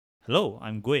Hello,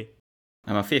 I'm Gui,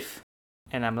 I'm a fifth.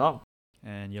 And I'm Long.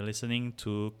 and you're listening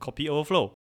to Copy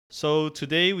Overflow. So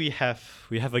today we have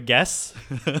a guest,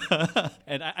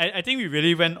 and I think we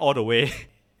really went all the way.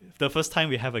 The first time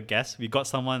we have a guest, we got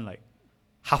someone like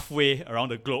halfway around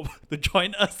the globe to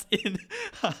join us in.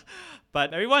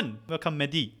 But everyone, welcome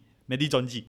Mehdi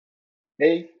Zonjy.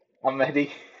 Hey, I'm Mehdi.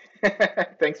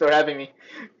 Thanks for having me.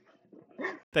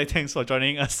 Thanks for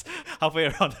joining us halfway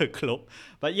around the globe.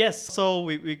 But yes, so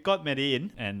we got Mehdi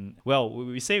in, and well,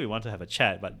 we say we want to have a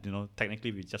chat, but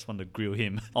technically we just want to grill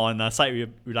him on site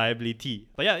reliability.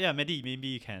 But yeah, Mehdi, maybe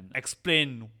you can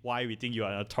explain why we think you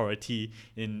are an authority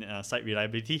in site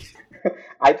reliability.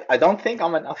 I don't think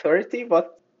I'm an authority,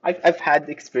 but I've had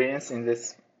experience in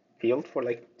this field for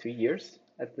like 2 years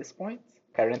at this point.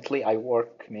 Currently, I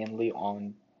work mainly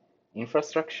on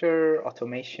infrastructure,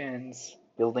 automations,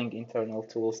 building internal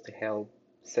tools to help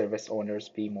service owners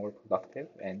be more productive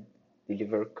and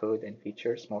deliver code and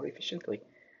features more efficiently.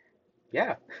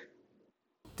 Yeah.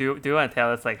 Do you want to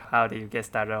tell us like how did you get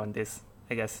started on this,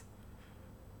 I guess,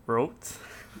 road?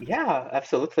 Yeah,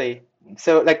 absolutely.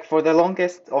 So, like for the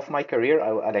longest of my career,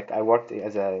 I worked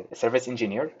as a service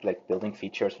engineer, like building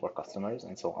features for customers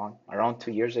and so on. Around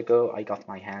 2 years ago, I got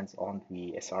my hands on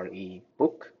the SRE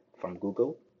book from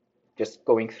Google. Just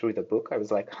going through the book, I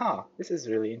was like, "Huh, this is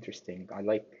really interesting. I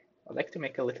like to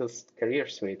make a little career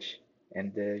switch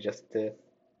and just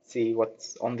see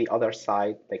what's on the other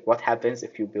side. Like, what happens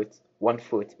if you put one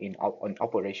foot on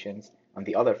operations and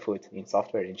the other foot in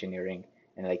software engineering,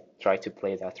 and like try to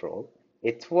play that role."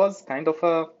 It was kind of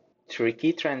a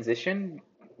tricky transition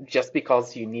just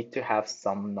because you need to have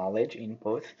some knowledge in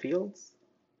both fields.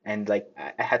 And like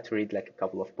I had to read like a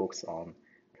couple of books on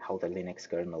how the Linux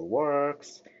kernel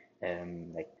works,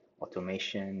 like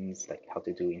automations, like how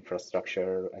to do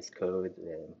infrastructure as code,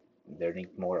 learning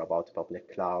more about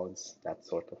public clouds, that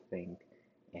sort of thing.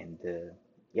 And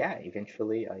yeah,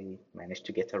 eventually I managed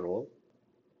to get a role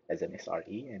as an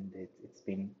SRE, and it's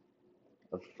been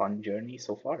a fun journey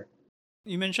so far.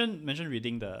 You mentioned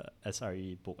reading the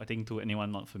SRE book. I think to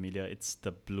anyone not familiar, it's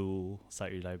the Blue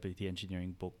Site Reliability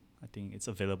Engineering book. I think it's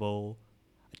available.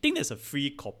 I think there's a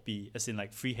free copy, as in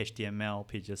like free HTML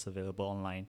pages available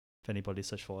online if anybody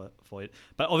search for it.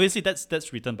 But obviously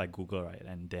that's written by Google, right?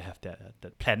 And they have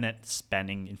that planet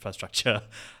spanning infrastructure.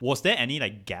 Was there any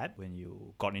like gap when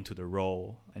you got into the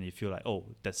role and you feel like, oh,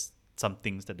 there's some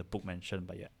things that the book mentioned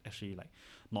but you're actually like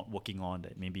not working on,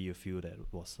 that maybe you feel that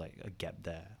was like a gap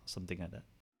there, something like that?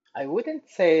 I wouldn't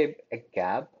say a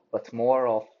gap, but more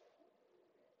of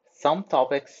some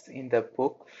topics in the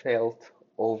book felt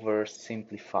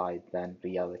oversimplified than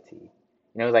reality.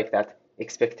 Like that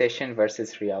expectation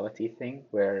versus reality thing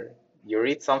where you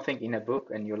read something in a book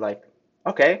and you're like,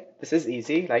 okay, this is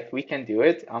easy, like we can do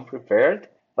it, I'm prepared.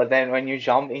 But then when you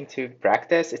jump into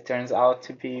practice, it turns out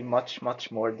to be much, much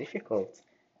more difficult.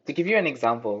 To give you an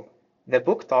example, the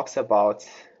book talks about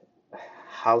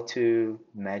how to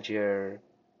measure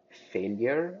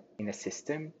failure in a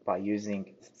system by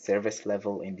using service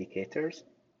level indicators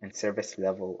and service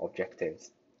level objectives.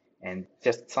 And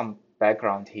just some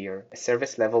background here, a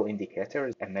service level indicator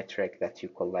is a metric that you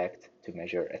collect to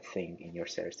measure a thing in your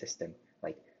service system,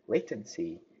 like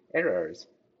latency, errors,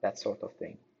 that sort of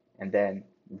thing. And then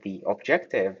the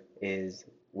objective is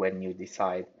when you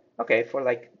decide, okay, for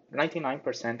like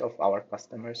 99% of our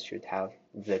customers should have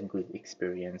the good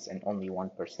experience and only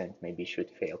 1% maybe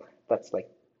should fail. That's like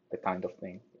the kind of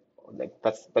thing. Like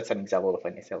that's an example of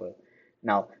an SLO.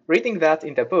 Now, reading that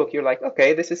in the book, you're like,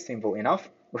 okay, this is simple enough.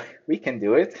 We can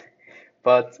do it.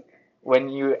 But when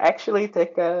you actually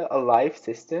take a live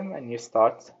system and you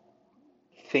start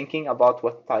thinking about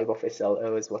what type of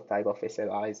SLOs, what type of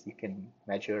SLIs you can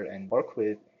measure and work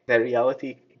with, the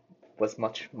reality was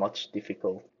much, much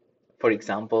difficult. For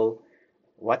example,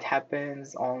 what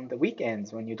happens on the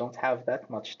weekends when you don't have that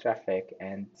much traffic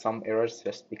and some errors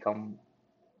just become,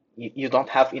 you don't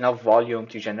have enough volume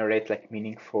to generate like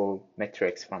meaningful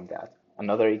metrics from that.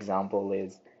 Another example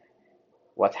is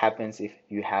what happens if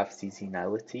you have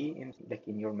seasonality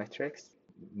in your metrics.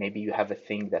 Maybe you have a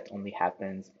thing that only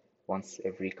happens once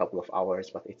every couple of hours,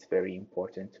 but it's very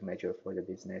important to measure for the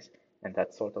business, and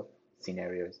that sort of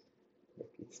scenarios. Like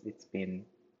it's been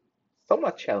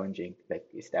somewhat challenging, like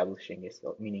establishing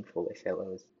meaningful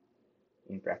SLOs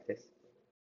in practice.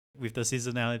 With the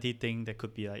seasonality thing, that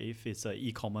could be like if it's an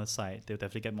e-commerce site, they'll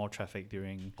definitely get more traffic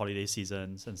during holiday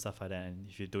seasons and stuff like that. And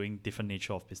if you're doing different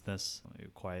nature of business, it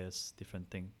requires different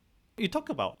thing. You talk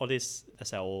about all these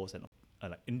SLOs and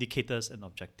like indicators and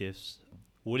objectives.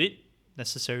 Would it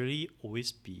necessarily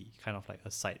always be kind of like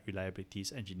a site reliability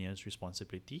engineer's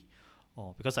responsibility?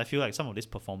 Or because I feel like some of these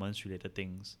performance related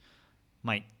things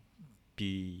might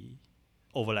be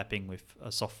overlapping with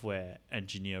a software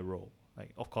engineer role.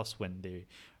 Like, of course, when they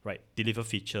deliver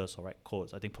features or write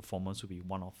codes, I think performance will be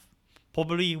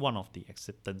probably one of the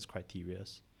acceptance criteria.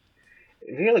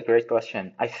 Really great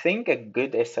question. I think a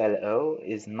good SLO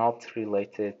is not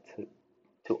related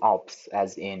to ops,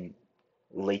 as in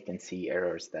latency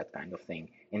errors, that kind of thing.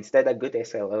 Instead, a good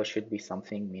SLO should be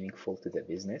something meaningful to the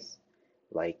business.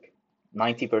 Like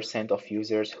 90% of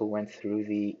users who went through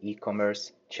the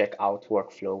e-commerce checkout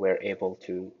workflow were able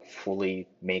to fully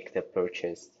make the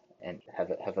purchase and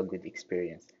have a good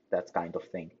experience, that kind of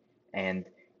thing. And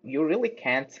you really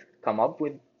can't come up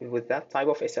with that type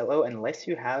of SLO unless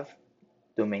you have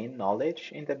domain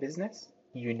knowledge in the business.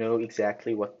 You know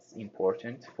exactly what's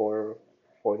important for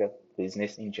the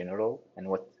business in general and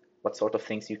what sort of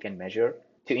things you can measure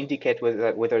to indicate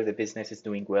whether the business is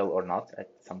doing well or not at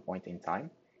some point in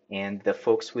time. And the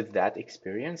folks with that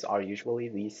experience are usually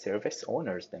the service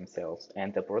owners themselves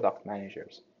and the product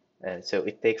managers. So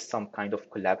it takes some kind of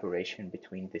collaboration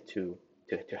between the two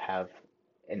to have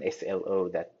an SLO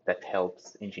that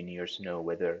helps engineers know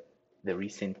whether the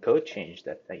recent code change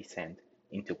that they sent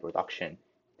into production,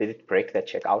 did it break the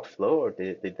checkout flow, or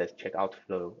did the checkout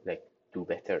flow like do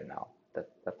better now?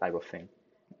 That type of thing.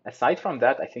 Aside from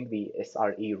that, I think the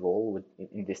SRE role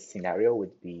in this scenario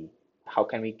would be how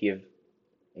can we give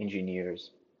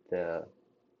engineers the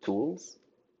tools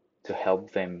to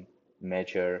help them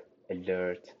measure,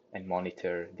 alert, and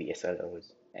monitor the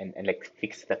SLOs and like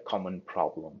fix the common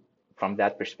problem. From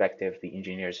that perspective, the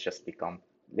engineers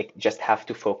just have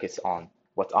to focus on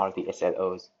what are the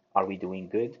SLOs, are we doing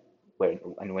good? Where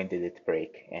and when did it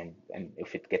break? And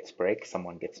if it gets break,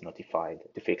 someone gets notified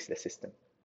to fix the system.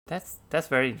 That's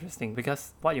very interesting,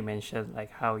 because what you mentioned,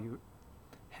 like how you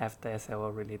have the SLO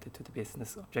related to the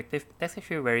business objective, that's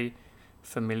actually very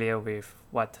familiar with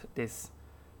what this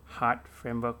hard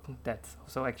framework that's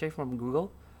also actually from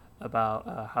Google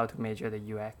about how to measure the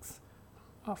UX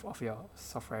of your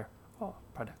software or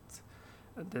products.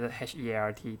 The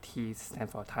HEART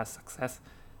stands for task success,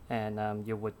 and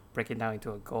you would break it down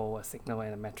into a goal, a signal,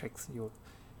 and a metrics. You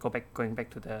going back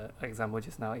to the example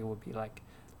just now, it would be like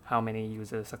how many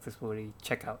users successfully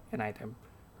check out an item,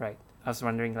 right? I was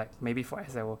wondering, like, maybe for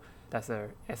SLO, does the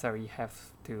SRE have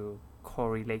to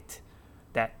correlate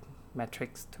that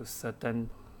metrics to certain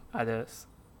other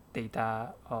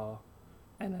data or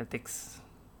analytics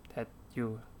that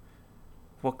you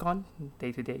work on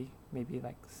day to day, maybe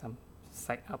like some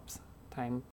site ups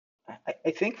time?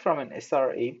 I think from an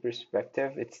SRE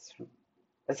perspective, it's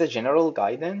as a general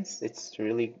guidance, it's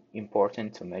really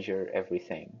important to measure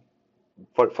everything.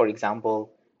 For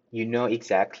example, you know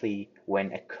exactly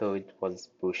when a code was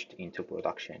pushed into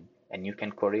production, and you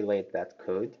can correlate that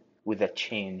code with a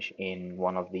change in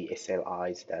one of the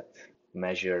SLIs that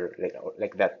measure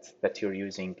like that you're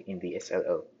using in the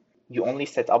SLO. You only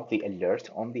set up the alert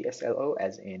on the SLO,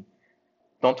 as in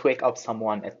don't wake up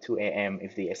someone at 2 a.m.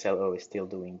 if the SLO is still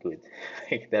doing good,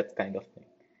 like that kind of thing.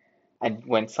 And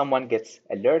when someone gets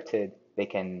alerted, they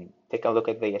can take a look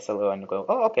at the SLO and go,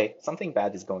 "Oh, okay, something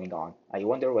bad is going on. I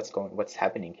wonder what's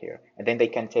happening here." And then they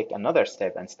can take another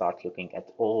step and start looking at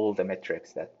all the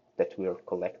metrics that we're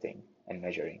collecting and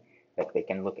measuring. Like they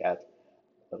can look at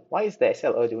why is the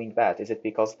SLO doing bad? Is it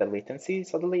because the latency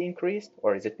suddenly increased,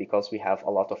 or is it because we have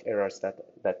a lot of errors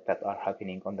that are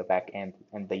happening on the back end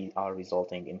and they are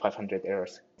resulting in 500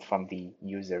 errors from the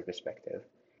user perspective?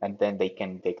 And then they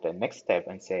can take the next step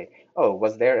and say, oh,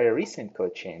 was there a recent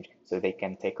code change? So they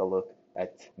can take a look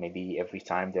at maybe every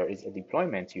time there is a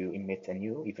deployment, you emit a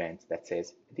new event that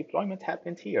says deployment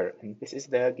happened here, and this is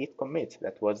the Git commit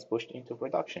that was pushed into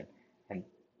production. And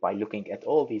by looking at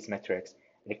all these metrics,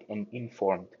 like an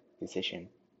informed decision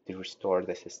to restore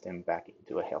the system back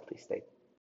into a healthy state.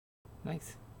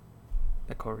 Nice.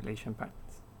 The correlation part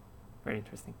is very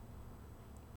interesting.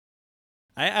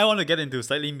 I want to get into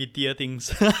slightly meatier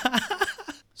things.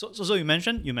 So you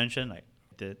mentioned like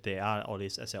there are all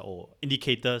these SLO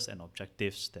indicators and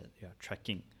objectives that you are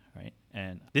tracking, right?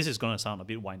 And this is going to sound a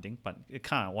bit winding, but it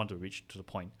kind of want to reach to the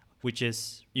point, which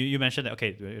is you mentioned that,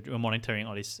 okay, we're monitoring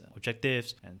all these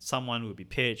objectives and someone will be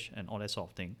paged and all that sort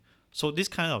of thing. So this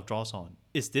kind of draws on,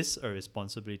 is this a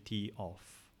responsibility of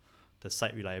the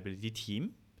site reliability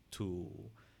team to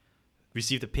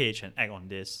receive the page and act on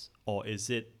this, or is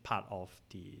it part of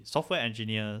the software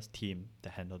engineers team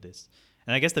that handle this?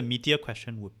 And I guess the meatier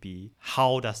question would be,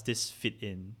 how does this fit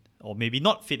in, or maybe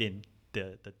not fit in,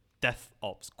 the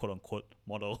DevOps quote unquote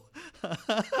model?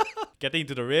 Getting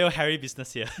into the real hairy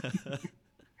business here.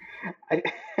 I,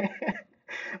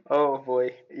 oh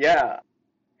boy, yeah.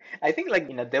 I think like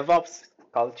in a DevOps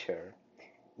culture,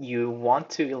 you want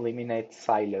to eliminate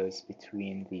silos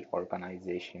between the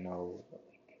organizational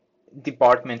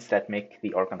departments that make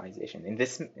the organization. In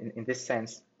this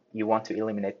sense, you want to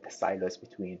eliminate the silos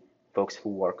between folks who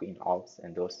work in ops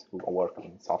and those who work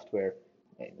in software,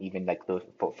 and even like those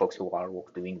folks who are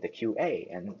doing the QA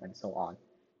and so on.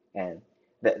 And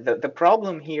the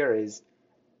problem here is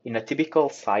in a typical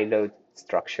siloed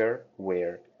structure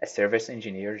where a service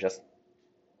engineer just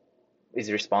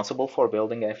is responsible for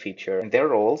building a feature, and their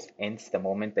roles ends the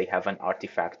moment they have an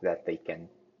artifact that they can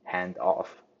hand off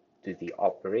to the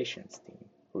operations team,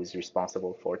 who is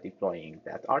responsible for deploying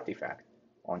that artifact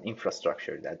on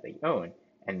infrastructure that they own.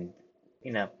 And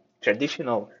in a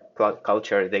traditional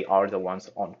culture, they are the ones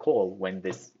on call when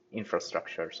this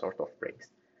infrastructure sort of breaks.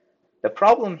 The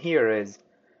problem here is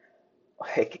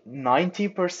like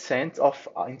 90% of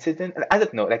incident, I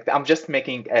don't know, like I'm just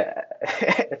making a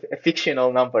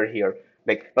fictional number here,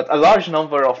 like, but a large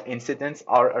number of incidents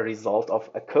are a result of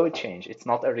a code change. It's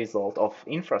not a result of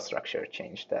infrastructure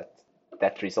change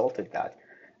that resulted that.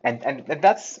 And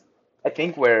that's, I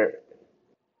think, where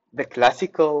the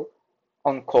classical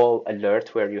on-call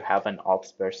alert, where you have an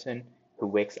ops person who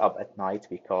wakes up at night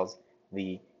because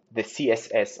the the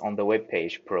CSS on the web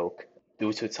page broke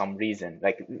due to some reason.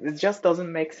 Like it just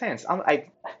doesn't make sense.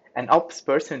 An ops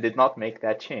person did not make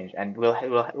that change, and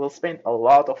we'll spend a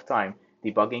lot of time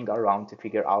debugging around to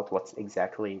figure out what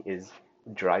exactly is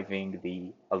driving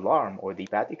the alarm or the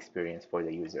bad experience for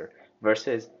the user.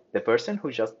 Versus the person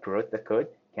who just wrote the code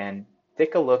can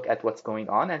take a look at what's going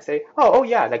on and say, oh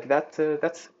yeah, like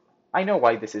that's I know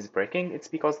why this is breaking. It's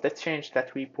because the change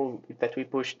that we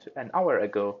pushed an hour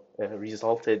ago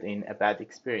resulted in a bad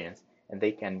experience, and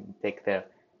they can take the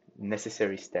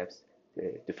necessary steps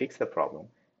to fix the problem.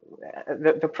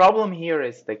 The problem here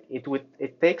is that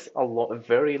it takes a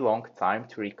very long time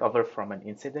to recover from an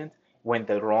incident when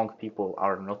the wrong people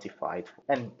are notified,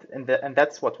 and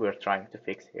that's what we're trying to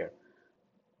fix here.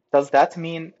 Does that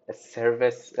mean a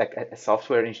service, like a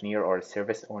software engineer or a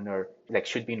service owner, like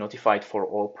should be notified for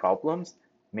all problems?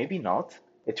 Maybe not.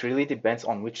 It really depends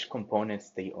on which components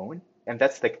they own. And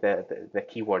that's like the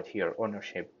key word here,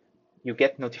 ownership. You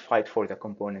get notified for the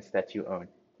components that you own.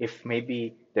 If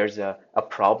maybe there's a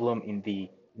problem in the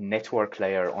network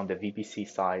layer on the VPC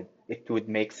side, it would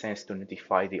make sense to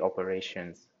notify the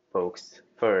operations folks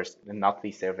first and not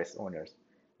the service owners.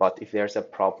 But if there's a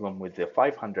problem with the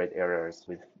 500 errors,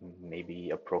 with maybe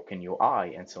a broken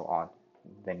UI and so on,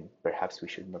 then perhaps we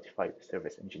should notify the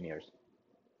service engineers.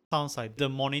 Sounds like the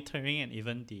monitoring and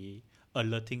even the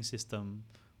alerting system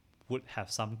would have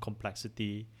some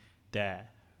complexity there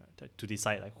to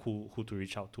decide like who to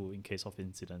reach out to in case of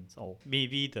incidents. Or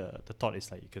maybe the thought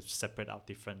is like you could separate out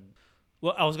different,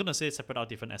 well, I was going to say separate out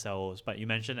different SLOs, but you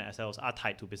mentioned that SLOs are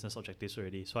tied to business objectives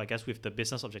already. So I guess with the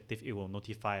business objective, it will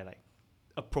notify like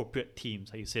appropriate teams,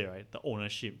 like you say, right? The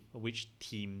ownership, which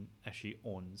team actually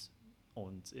owns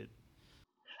it.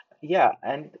 Yeah,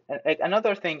 and like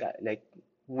another thing, like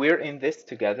we're in this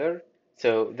together.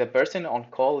 So the person on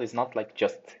call is not like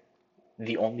just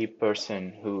the only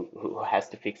person who has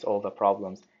to fix all the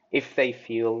problems. If they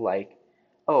feel like,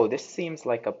 oh, this seems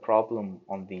like a problem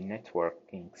on the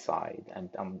networking side, and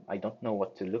I don't know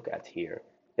what to look at here,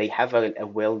 they have a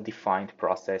well-defined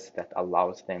process that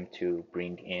allows them to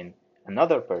bring in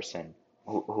another person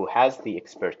who has the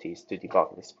expertise to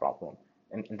debug this problem.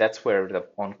 And that's where the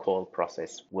on-call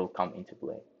process will come into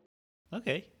play.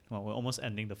 Okay, well, we're almost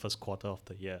ending the first quarter of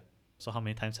the year. So how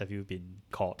many times have you been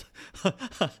caught?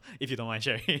 If you don't mind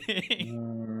sharing.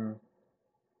 Mm,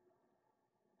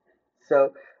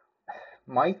 so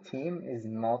my team is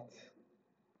not,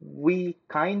 we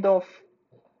kind of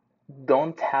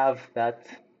don't have that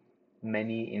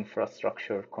many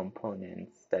infrastructure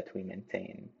components that we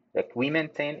maintain. Like we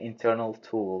maintain internal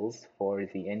tools for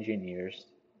the engineers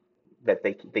that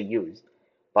they use,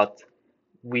 but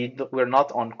we're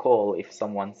not on call if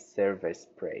someone's service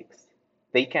breaks.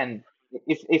 They can,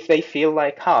 if they feel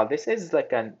like, this is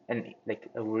like an like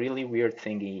a really weird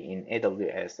thingy in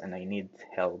AWS and I need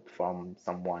help from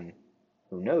someone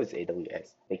who knows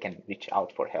AWS, they can reach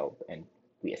out for help and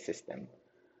we assist them.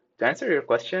 To answer your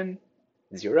question,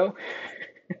 zero,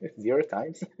 zero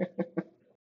times.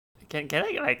 Can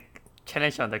I like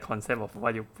challenge on the concept of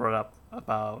what you brought up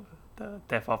about the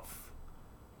DevOps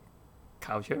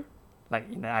culture? Like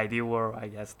in the ideal world, I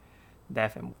guess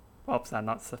dev and ops are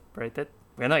not separated.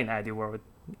 We're not in the ideal world.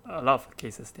 A lot of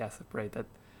cases they are separated.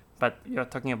 But you're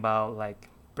talking about like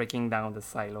breaking down the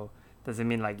silo. Does it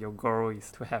mean like your goal is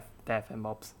to have dev and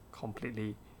ops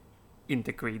completely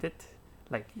integrated?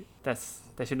 Like there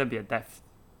shouldn't be a dev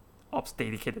ops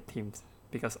dedicated teams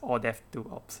because all dev do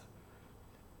ops.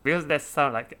 Because that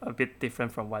sounds like a bit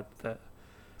different from what the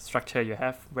structure you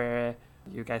have, where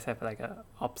you guys have like a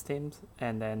ops teams,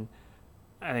 and then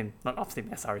I mean not ops team,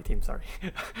 SRE team, sorry,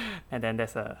 and then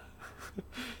there's a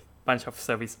bunch of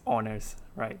service owners,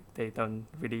 right? They don't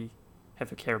really have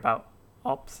to care about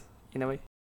ops in a way.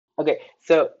 Okay,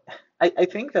 so I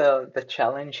think the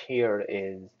challenge here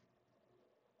is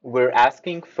we're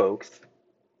asking folks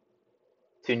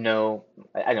to know,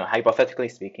 I don't know, hypothetically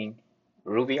speaking,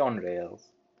 Ruby on Rails.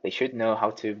 They should know how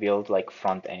to build like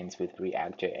front ends with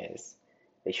React.js.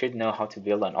 They should know how to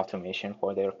build an automation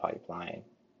for their pipeline.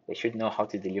 They should know how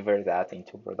to deliver that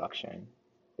into production.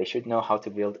 They should know how to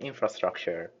build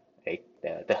infrastructure, like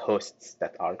the hosts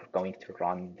that are going to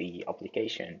run the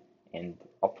application and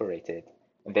operate it.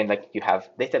 And then like you have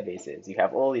databases, you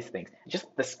have all these things. Just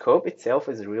the scope itself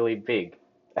is really big.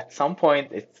 At some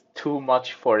point, it's too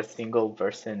much for a single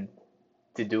person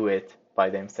to do it by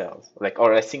themselves, like,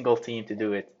 or a single team to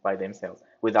do it by themselves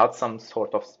without some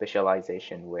sort of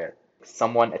specialization where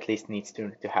someone at least needs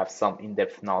to have some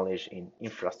in-depth knowledge in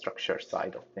infrastructure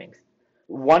side of things.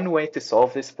 One way to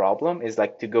solve this problem is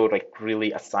like to go like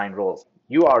really assign roles.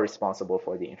 You are responsible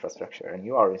for the infrastructure and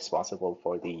you are responsible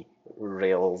for the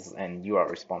rails and you are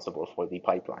responsible for the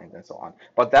pipelines and so on.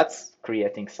 But that's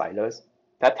creating silos.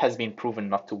 That has been proven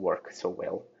not to work so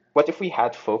well. What if we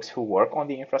had folks who work on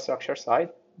the infrastructure side,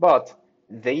 but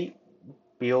they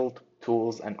build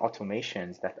tools and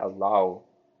automations that allow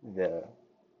the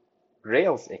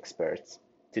Rails experts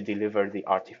to deliver the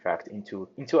artifact into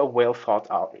a well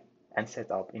thought out and set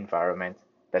up environment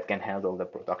that can handle the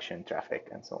production traffic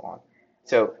and so on.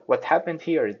 So what happened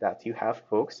here is that you have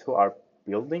folks who are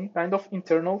building kind of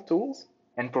internal tools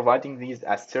and providing these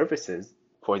as services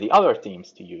for the other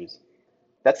teams to use.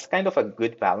 That's kind of a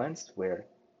good balance where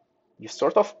you've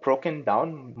sort of broken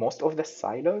down most of the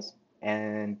silos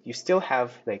and you still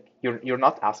have like you're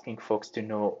not asking folks to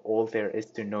know all there is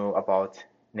to know about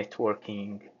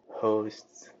networking,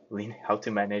 hosts, how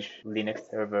to manage Linux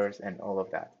servers and all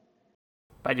of that.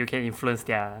 But you can influence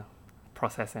their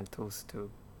process and tools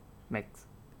to make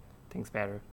things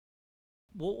better.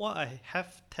 What I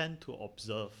have tend to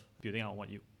observe, building on what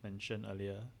you mentioned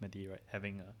earlier, Mehdi, right,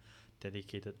 having a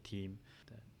dedicated team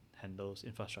that handles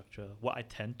infrastructure, what I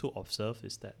tend to observe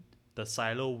is that the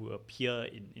silo will appear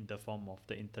in the form of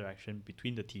the interaction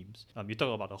between the teams. You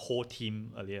talked about the whole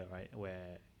team earlier, right,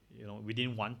 where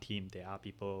within one team there are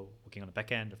people working on the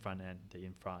back end, the front end, the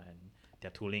infra, and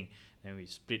their tooling, and we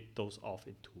split those off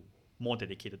into more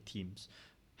dedicated teams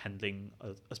handling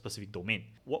a specific domain.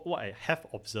 What I have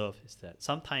observed is that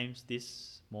sometimes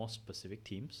these more specific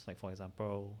teams, like for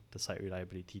example the site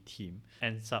reliability team,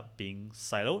 ends up being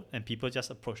siloed and people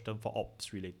just approach them for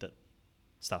ops related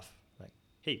stuff. Like,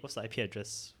 hey, what's the IP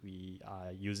address we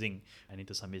are using? I need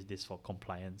to submit this for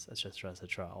compliance, etc.,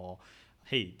 etc. Or,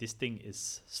 hey, this thing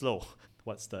is slow.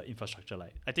 What's the infrastructure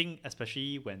like? I think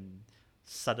especially when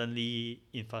suddenly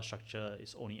infrastructure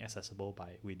is only accessible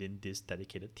by within this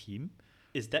dedicated team,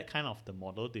 is that kind of the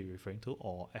model that you're referring to,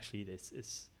 or actually this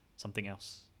is something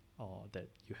else or that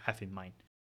you have in mind?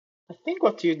 I think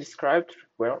what you described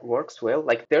works well.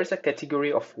 Like there's a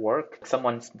category of work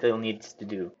someone still needs to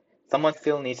do. Someone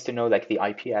still needs to know like the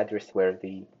IP address where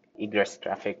the egress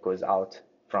traffic goes out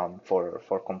from for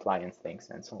compliance things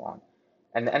and so on.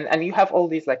 And you have all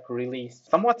these like really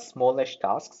somewhat smallish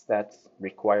tasks that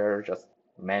require just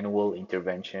manual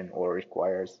intervention or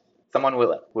requires someone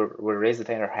will raise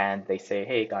their hand. They say,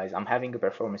 hey guys, I'm having a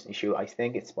performance issue. I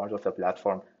think it's part of the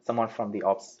platform. Someone from the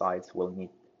ops sides will need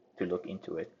to look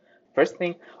into it. First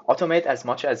thing, automate as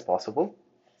much as possible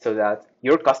so that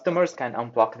your customers can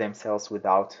unblock themselves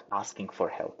without asking for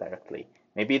help directly.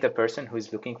 Maybe the person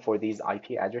who's looking for these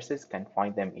IP addresses can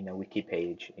find them in a wiki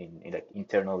page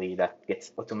internally that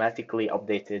gets automatically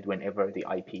updated whenever the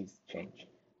IPs change,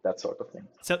 that sort of thing.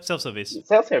 Self-service.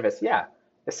 Self-service, yeah.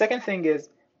 The second thing is,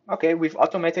 okay, we've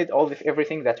automated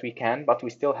everything that we can, but we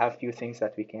still have few things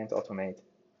that we can't automate.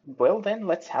 Well, then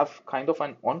let's have kind of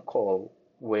an on-call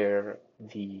where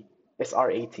the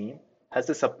SRA team has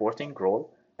a supporting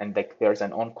role, and like there's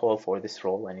an on-call for this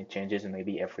role, and it changes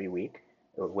maybe every week,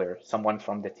 where someone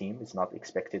from the team is not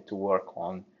expected to work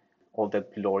on all the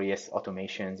glorious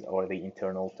automations or the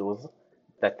internal tools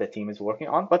that the team is working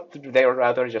on, but they're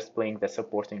rather just playing the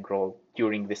supporting role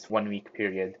during this 1 week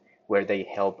period where they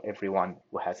help everyone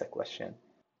who has a question.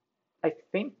 I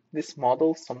think this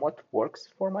model somewhat works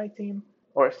for my team,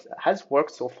 or has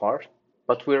worked so far,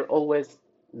 but we're always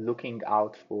looking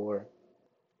out for,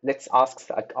 let's ask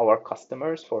like our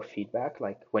customers for feedback,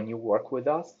 like when you work with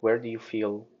us, where do you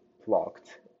feel blocked?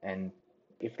 And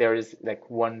if there is like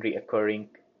one reoccurring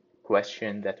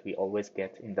question that we always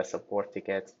get in the support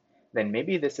tickets, then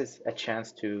maybe this is a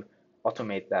chance to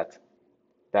automate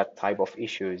that type of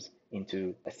issues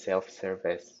into a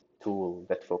self-service tool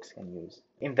that folks can use.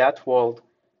 In that world,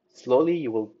 slowly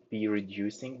you will be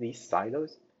reducing these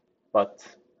silos, but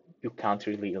you can't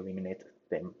really eliminate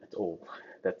them at all.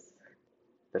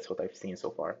 That's what I've seen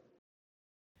so far.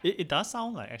 It does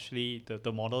sound like actually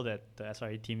the model that the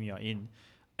SRE team you're in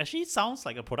actually sounds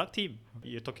like a product team.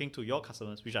 You're talking to your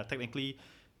customers, which are technically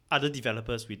other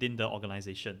developers within the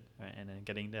organization, right? And then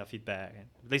getting their feedback and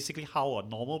basically how a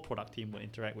normal product team would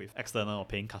interact with external or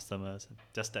paying customers.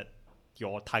 Just that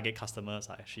your target customers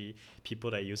are actually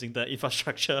people that are using the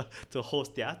infrastructure to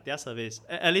host their service.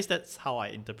 At least that's how I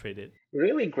interpret it.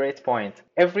 Really great point.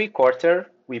 Every quarter,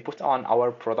 we put on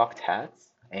our product hats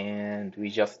and we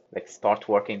just like start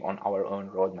working on our own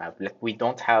roadmap. Like we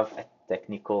don't have a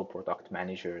technical product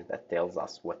manager that tells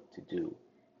us what to do.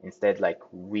 Instead, like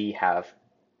we have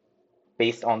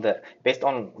based on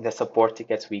the support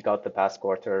tickets we got the past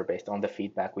quarter, based on the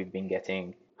feedback we've been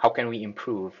getting, how can we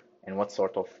improve and what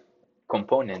sort of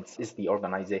components is the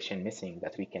organization missing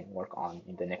that we can work on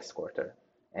in the next quarter?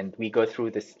 And we go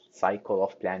through this cycle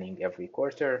of planning every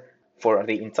quarter. For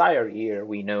the entire year,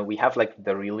 we know we have like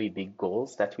the really big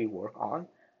goals that we work on,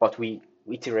 but we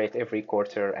iterate every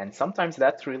quarter, and sometimes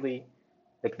that's really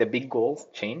like the big goals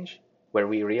change where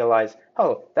we realize,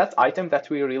 oh, that item that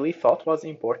we really thought was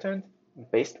important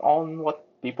based on what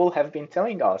people have been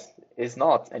telling us is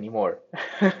not anymore.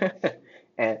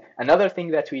 And another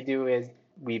thing that we do is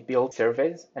we build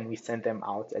surveys and we send them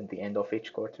out at the end of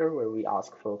each quarter where we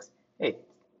ask folks, hey,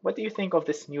 what do you think of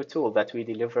this new tool that we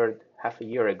delivered half a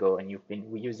year ago and you've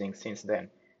been using since then?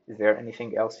 Is there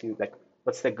anything else you like?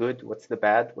 What's the good? What's the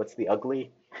bad? What's the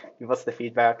ugly? Give us the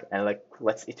feedback and like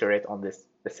let's iterate on this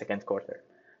the second quarter.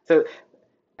 So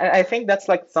and I think that's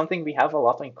like something we have a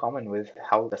lot in common with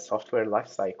how the software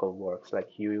lifecycle works. Like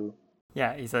you,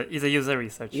 Yeah, it's a user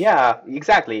research. yeah,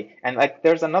 exactly. And like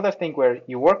there's another thing where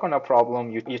you work on a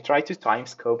problem, you try to time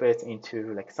scope it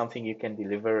into like something you can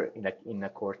deliver in a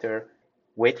quarter,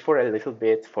 wait for a little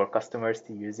bit for customers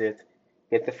to use it,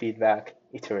 get the feedback,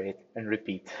 iterate, and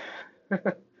repeat.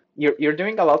 You're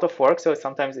doing a lot of work, so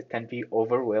sometimes it can be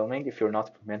overwhelming if you're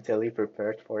not mentally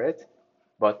prepared for it,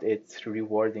 but it's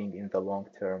rewarding in the long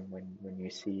term when you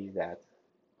see that,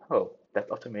 oh, that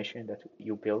automation that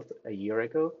you built a year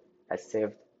ago has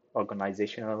saved,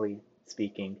 organizationally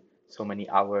speaking, so many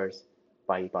hours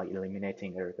by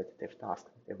eliminating a repetitive task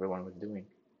that everyone was doing.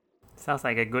 Sounds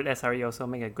like a good SRE also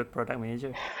make a good product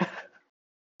manager.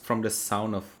 From the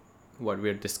sound of what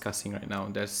we're discussing right now,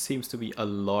 there seems to be a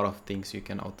lot of things you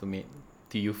can automate.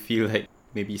 Do you feel like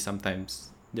maybe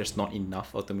sometimes there's not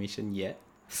enough automation yet?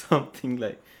 Something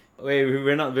like, wait,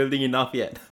 we're not building enough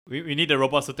yet. We need the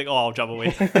robots to take all our job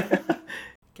away.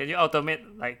 Can you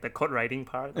automate like the code writing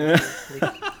part?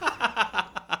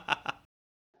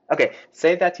 Okay,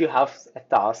 say that you have a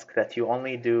task that you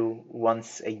only do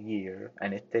once a year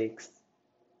and it takes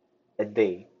a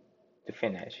day to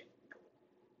finish,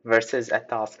 versus a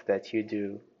task that you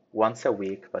do once a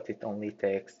week, but it only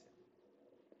takes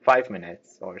 5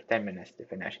 minutes or 10 minutes to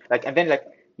finish. Like, and then like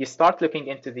you start looking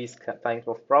into these type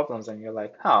of problems and you're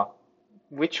like, huh,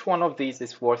 which one of these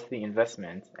is worth the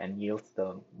investment and yields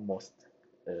the most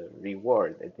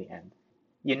reward at the end?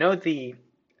 You know the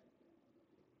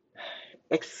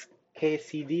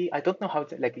XKCD? I don't know how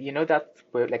to like. You know that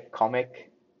like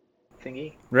comic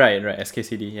thingy? Right,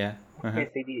 SKCD, yeah.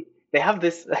 XKCD. They have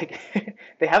this like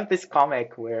they have this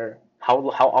comic where how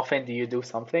often do you do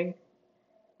something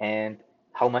and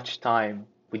how much time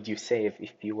would you save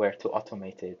if you were to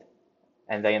automate it?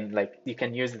 And then like you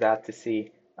can use that to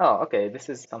see, oh, okay, this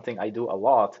is something I do a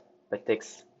lot but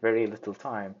takes very little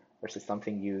time versus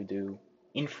something you do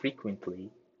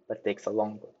infrequently but takes a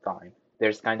long time.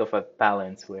 There's kind of a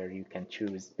balance where you can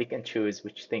pick and choose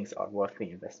which things are worth the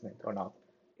investment or not.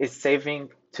 Is saving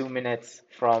 2 minutes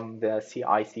from the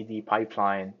CI/CD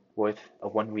pipeline worth a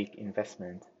 1 week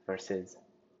investment versus,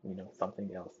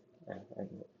 something else? And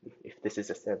if this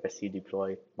is a service you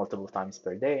deploy multiple times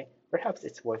per day, perhaps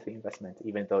it's worth the investment,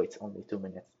 even though it's only 2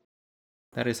 minutes.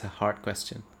 That is a hard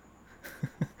question.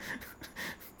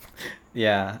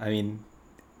 Yeah, I mean,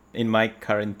 in my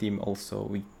current team also,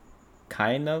 we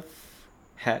kind of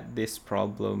had this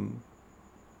problem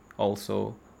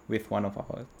also with one of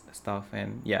our staff.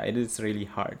 And yeah, it is really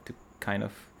hard to kind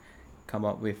of come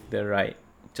up with the right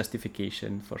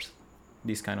justification for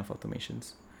these kind of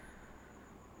automations.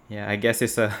 Yeah, I guess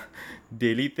it's a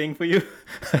daily thing for you.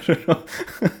 I don't know.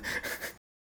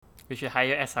 We should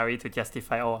hire SRE to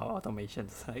justify all our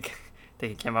automations. Like,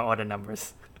 they came out all the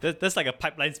numbers. That's like a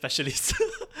pipeline specialist.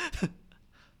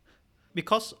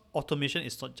 Because automation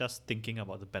is not just thinking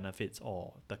about the benefits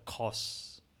or the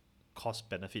cost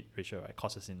benefit ratio, right?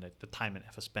 Cost is in like the time and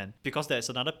effort spent. Because there's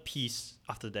another piece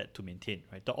after that to maintain,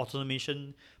 right? The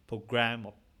automation program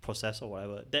or process or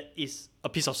whatever, that is a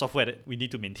piece of software that we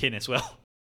need to maintain as well.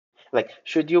 Like,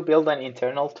 should you build an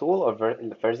internal tool or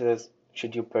versus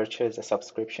should you purchase a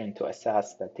subscription to a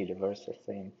SaaS that delivers the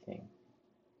same thing?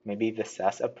 Maybe the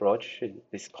SaaS approach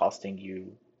is costing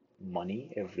you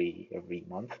money every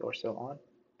month or so on,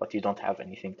 but you don't have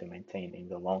anything to maintain in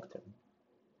the long term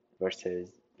versus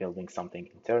building something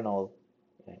internal.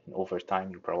 And over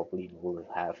time, you probably will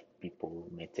have people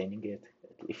maintaining it.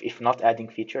 If not adding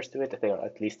features to it, they are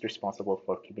at least responsible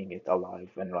for keeping it alive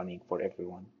and running for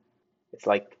everyone. It's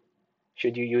like,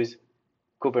 should you use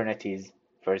Kubernetes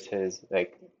versus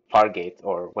like Fargate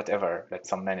or whatever, like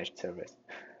some managed service?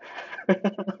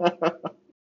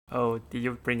 Oh, did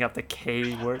you bring up the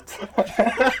K word?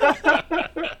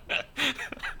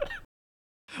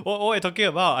 What are you talking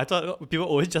about? I thought people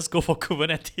always just go for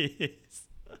Kubernetes.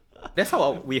 That's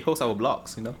how we host our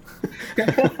blogs, you know.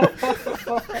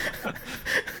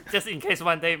 Just in case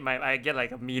one day I get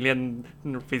like 1 million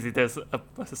visitors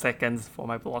a seconds for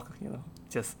my blog, you know,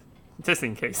 just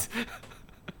in case.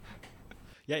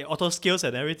 Yeah, it auto scales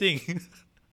and everything.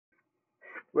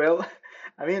 Well,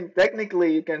 I mean,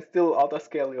 technically, you can still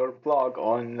autoscale your blog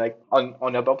on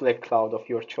on a public cloud of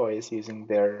your choice using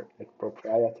their like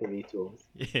proprietary tools.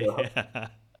 So, Yeah.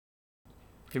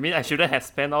 You mean I shouldn't have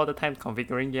spent all the time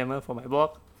configuring YAML for my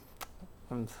blog?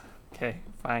 Okay,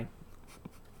 fine.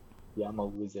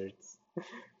 YAML wizards.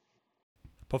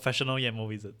 Professional YAML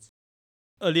wizards.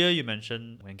 Earlier, you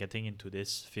mentioned when getting into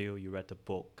this field, you read the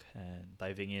book and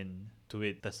diving into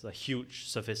it. There's a huge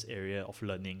surface area of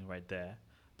learning right there.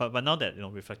 But now that,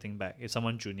 reflecting back, if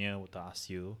someone junior were to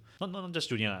ask you, not just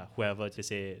junior, whoever, they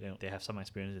say they have some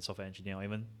experience in software engineering or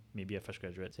even maybe a fresh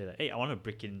graduate, say that, hey, I want to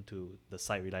break into the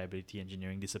site reliability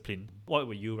engineering discipline. What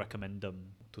would you recommend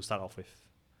them to start off with?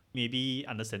 Maybe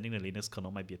understanding the Linux kernel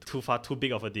might be too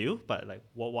big of a deal, but like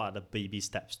what are the baby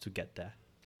steps to get there?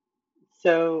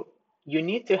 So you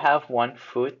need to have one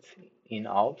foot in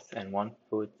ops and one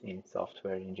foot in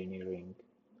software engineering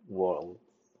world.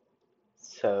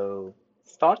 So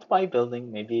start by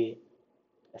building maybe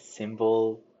a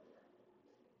simple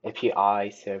API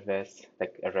service,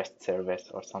 like a REST service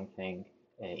or something,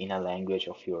 in a language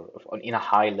in a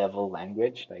high level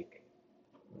language like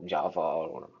Java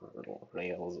or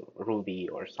Rails, or Ruby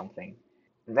or something.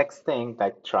 Next thing,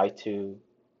 like try to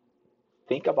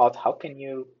think about how can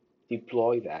you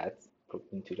deploy that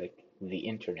into like the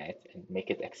internet and make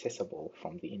it accessible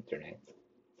from the internet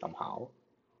somehow,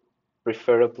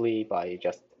 preferably by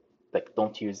just like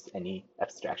don't use any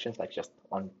abstractions, like just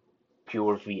on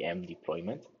pure VM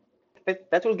deployment.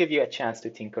 That will give you a chance to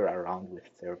tinker around with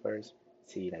servers,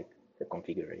 see like the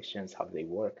configurations, how they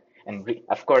work, and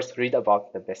of course read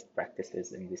about the best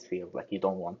practices in this field. Like you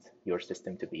don't want your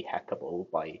system to be hackable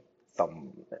by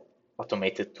some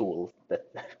automated tool that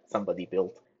somebody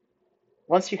built.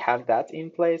 Once you have that in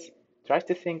place, try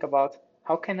to think about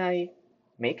how can I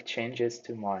make changes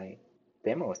to my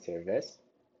demo service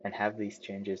and have these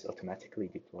changes automatically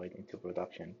deployed into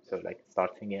production. So like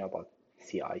start thinking about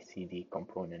CI/CD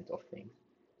component of things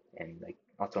and like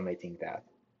automating that.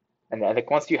 And like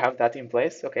once you have that in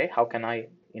place, okay, how can I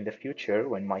in the future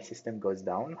when my system goes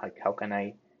down, like how can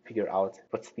I figure out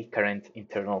what's the current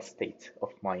internal state of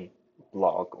my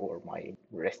blog or my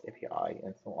REST API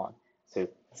and so on. So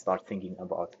start thinking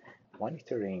about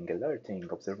monitoring, alerting,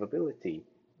 observability.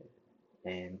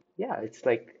 And yeah, it's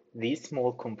like these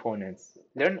small components.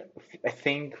 Learn a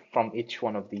thing from each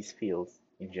one of these fields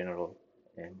in general.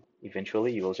 And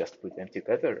eventually you will just put them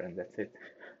together and that's it.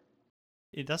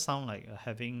 It does sound like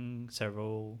having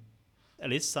at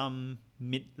least some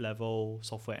mid-level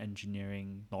software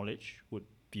engineering knowledge would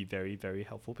be very, very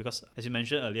helpful because as you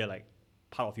mentioned earlier, like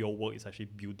part of your work is actually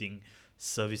building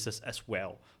services as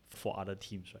well for other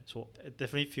teams, right? So I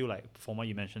definitely feel like from what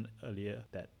you mentioned earlier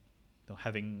that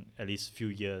having at least few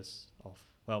years of,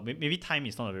 well, maybe time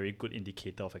is not a very good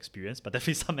indicator of experience, but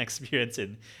definitely some experience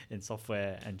in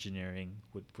software engineering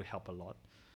would help a lot.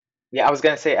 Yeah, I was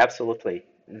gonna say absolutely.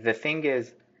 The thing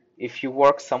is, if you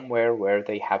work somewhere where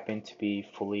they happen to be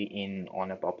fully in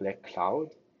on a public cloud,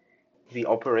 the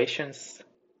operations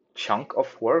chunk of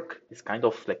work is kind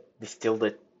of like distilled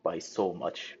it by so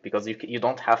much because you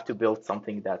don't have to build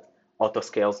something that auto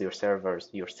scales your servers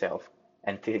yourself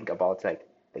and think about like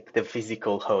the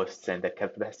physical hosts and the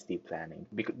capacity planning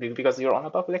because you're on a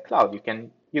public cloud. You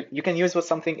can use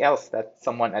something else that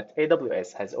someone at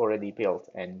AWS has already built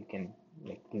and you can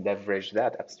leverage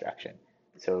that abstraction.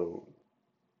 So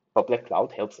public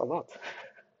cloud helps a lot.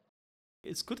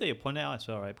 It's good that you point that out as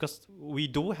well, right? Because we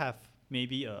do have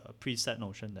maybe a preset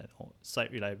notion that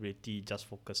site reliability just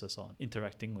focuses on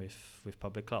interacting with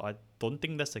public cloud. I don't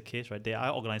think that's the case, right? There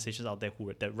are organizations out there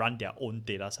that run their own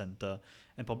data center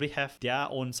and probably have their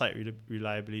own site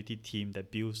reliability team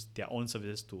that builds their own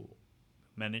services to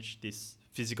manage these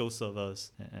physical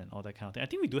servers and all that kind of thing. I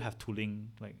think we do have tooling,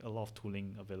 like a lot of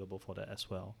tooling available for that as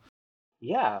well.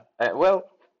 Yeah, well,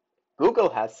 Google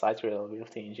has site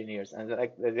reliability engineers, and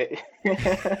like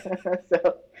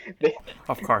so they,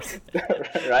 Of course.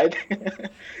 right?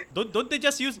 Don't they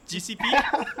just use GCP?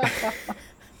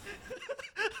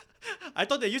 I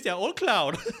thought they use their own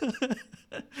cloud.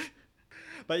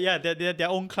 But yeah, their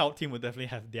own cloud team would definitely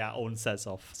have their own sets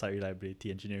of site reliability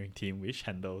engineering team which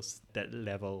handles that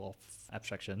level of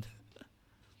abstraction.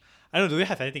 I don't know, do we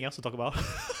have anything else to talk about?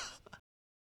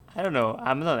 I don't know.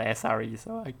 I'm not an SRE,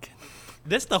 so I can.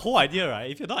 That's the whole idea,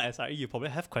 right? If you're not SRE, you probably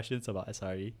have questions about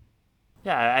SRE.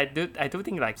 Yeah, I do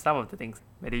think like some of the things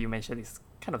maybe you mentioned is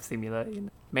kind of similar in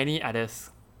many other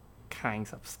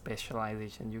kinds of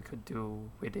specialization you could do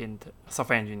within the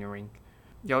software engineering.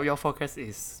 Your focus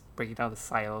is breaking down the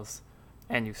silos,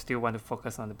 and you still want to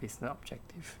focus on the business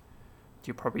objective.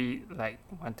 You probably like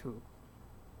want to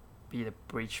be the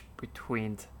bridge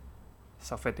between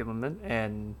software development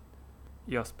and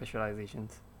your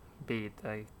specializations, be it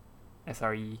like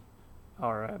SRE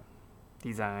or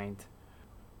designed.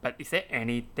 But is there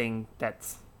anything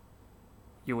that's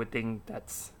you would think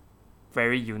that's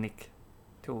very unique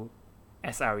to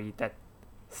SRE that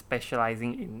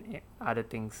specializing in other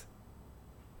things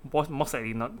most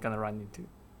likely not gonna run into,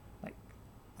 like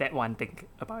that one thing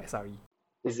about SRE?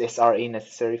 Is SRE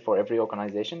necessary for every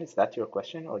organization? Is that your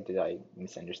question, or did I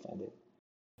misunderstand it?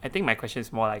 I think my question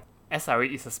is more like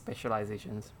SRE is a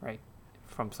specialization, right?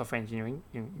 From software engineering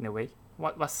in a way.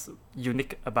 What's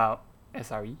unique about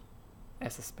SRE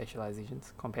as a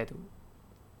specializations compared to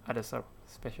other sort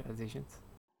of specializations?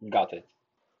 Got it.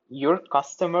 Your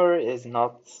customer is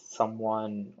not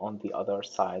someone on the other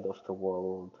side of the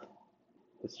world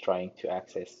who's trying to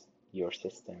access your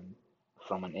system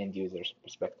from an end user's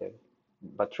perspective,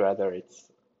 but rather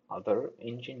it's other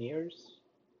engineers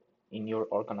in your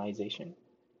organization.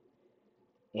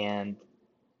 And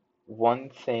one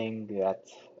thing that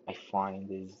I find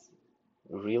is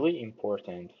really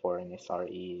important for an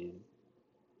SRE is,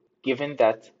 given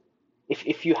that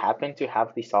if you happen to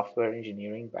have the software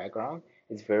engineering background,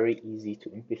 it's very easy to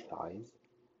empathize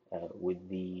with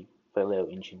the fellow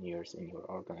engineers in your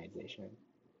organization.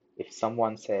 If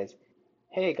someone says,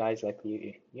 hey guys, like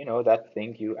you know that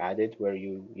thing you added where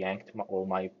you yanked all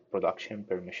my production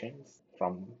permissions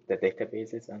from the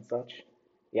databases and such,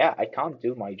 yeah, I can't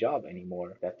do my job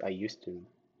anymore that I used to.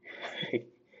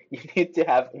 You need to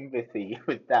have empathy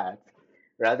with that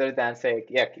rather than say,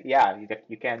 yeah,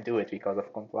 you can't do it because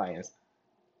of compliance.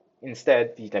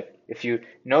 Instead, like if you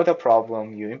know the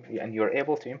problem, and you're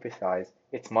able to empathize,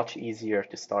 it's much easier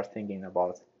to start thinking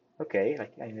about, okay,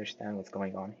 like I understand what's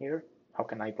going on here. How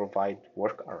can I provide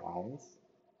workarounds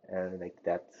like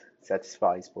that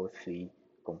satisfies both the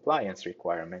compliance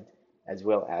requirement as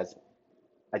well as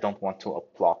I don't want to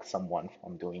block someone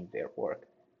from doing their work.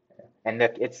 And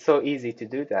like it's so easy to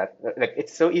do that. Like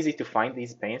it's so easy to find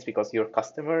these pains because your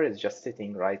customer is just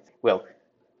sitting right. Well,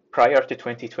 prior to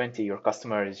 2020, your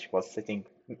customer was sitting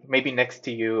maybe next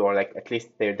to you, or like at least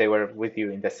they were with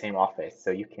you in the same office,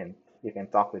 so you can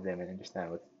talk with them and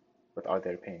understand what are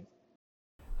their pains.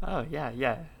 Oh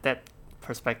yeah. That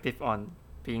perspective on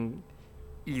being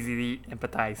easily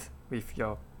empathize with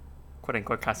your quote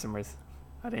unquote customers,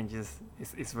 I think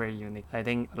is very unique. I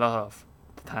think a lot of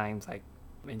the times like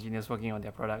engineers working on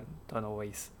their product don't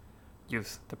always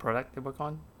use the product they work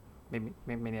on. Maybe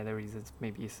many other reasons.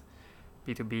 Maybe it's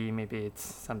B2B, maybe it's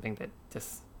something that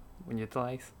just when you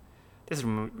utilize. This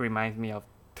reminds me of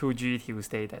 2G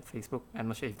Tuesday at Facebook. I'm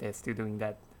not sure if they're still doing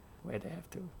that, where they have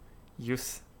to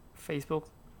use Facebook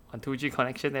on 2G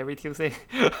connection every Tuesday.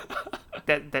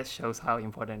 That shows how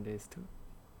important it is to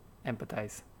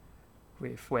empathize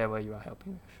with whoever you are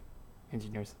helping with,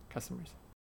 engineers, customers.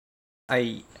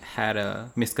 I had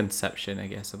a misconception, I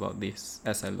guess, about these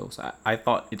SLOs. I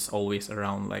thought it's always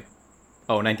around like,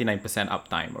 99%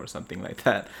 uptime or something like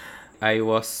that. I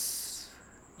was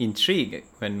intrigued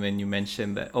when you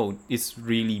mentioned that, it's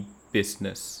really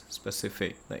business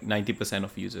specific. Like 90%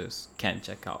 of users can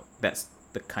check out. That's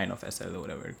the kind of SLO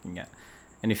that we're looking at.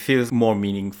 And it feels more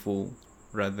meaningful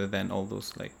rather than all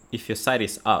those like, if your site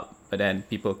is up, but then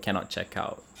people cannot check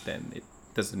out, then it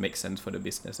doesn't make sense for the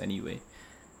business anyway.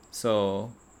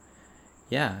 So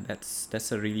Yeah,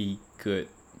 that's a really good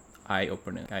eye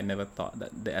opener. I never thought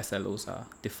that the SLOs are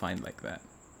defined like that.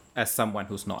 As someone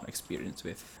who's not experienced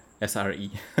with SRE,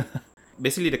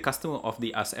 basically the customer of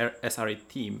the SRE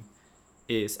team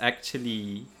is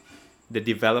actually the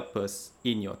developers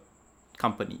in your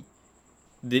company.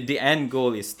 The end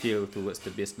goal is still towards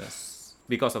the business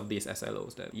because of these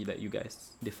SLOs that you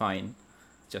guys define.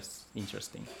 Just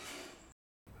interesting.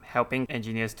 Helping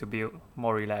engineers to build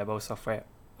more reliable software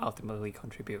ultimately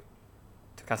contribute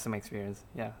to customer experience.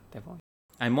 Yeah, definitely.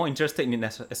 I'm more interested in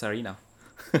SRE now.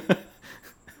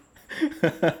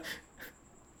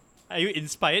 Are you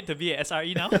inspired to be a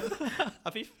SRE now,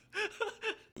 Afif?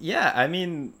 Yeah, I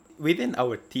mean, within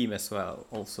our team as well,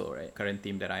 also, right? Current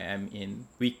team that I am in,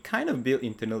 we kind of build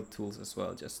internal tools as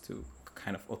well just to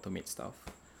kind of automate stuff.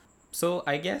 So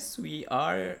I guess we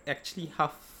are actually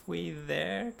halfway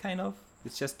there, kind of.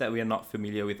 It's just that we are not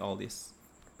familiar with all this,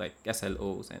 like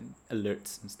SLOs and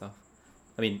alerts and stuff.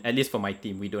 I mean, at least for my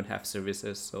team, we don't have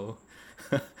services, so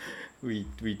we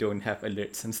don't have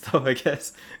alerts and stuff, I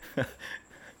guess.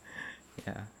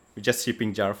 Yeah, we're just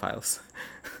shipping jar files.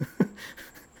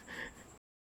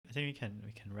 I think we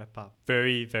can wrap up.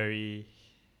 Very, very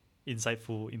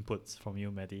insightful inputs from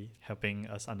you, Mehdi, helping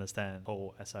us understand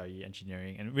whole SRE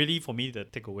engineering. And really, for me, the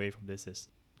takeaway from this is,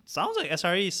 sounds like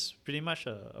SRE is pretty much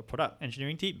a product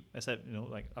engineering team, except,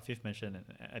 like Afif mentioned, and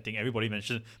I think everybody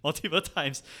mentioned multiple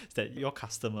times, is that your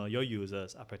customer, your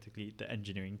users are practically the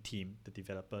engineering team, the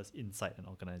developers inside an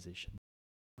organization.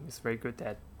 It's very good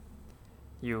that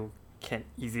you can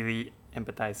easily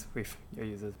empathize with your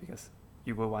users because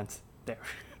you were once there.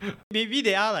 Maybe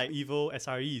they are like evil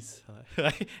SREs.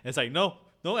 It's like, no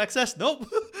access, nope.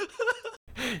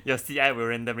 Your CI will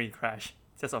randomly crash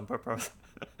just on purpose.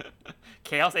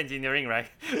 Chaos engineering, right?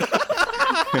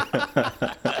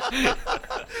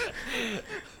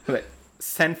 Like,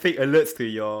 send fake alerts to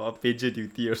your pager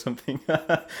duty or something.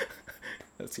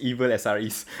 That's evil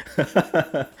SREs.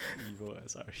 Evil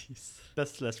SREs.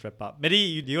 Let's wrap up.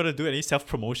 Mehdi, do you want to do any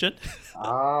self-promotion?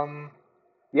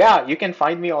 Yeah, you can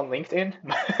find me on LinkedIn.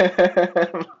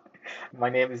 My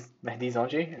name is Mehdi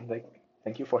Zonjy, and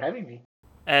thank you for having me.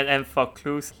 And for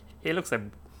clues, it looks like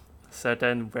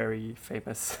certain very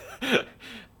famous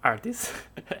artists,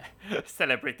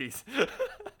 celebrities.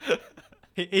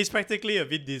 He's practically a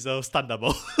Vin Diesel stunt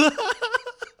double.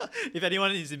 If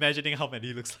anyone is imagining how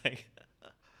Mehdi looks like.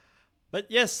 But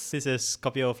yes, this is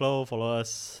Copy Overflow. Follow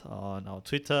us on our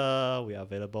Twitter. We are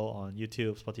available on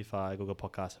YouTube, Spotify, Google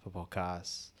Podcasts, Apple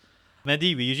Podcasts.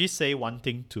 Mehdi, we usually say one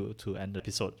thing to end the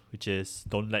episode, which is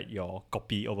don't let your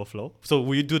copy overflow. So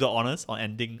will you do the honors on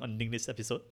ending this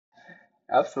episode?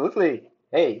 Absolutely.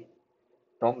 Hey,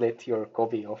 don't let your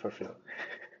copy overflow.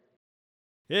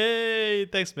 Yay!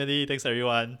 Thanks, Mehdi. Thanks,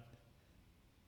 everyone.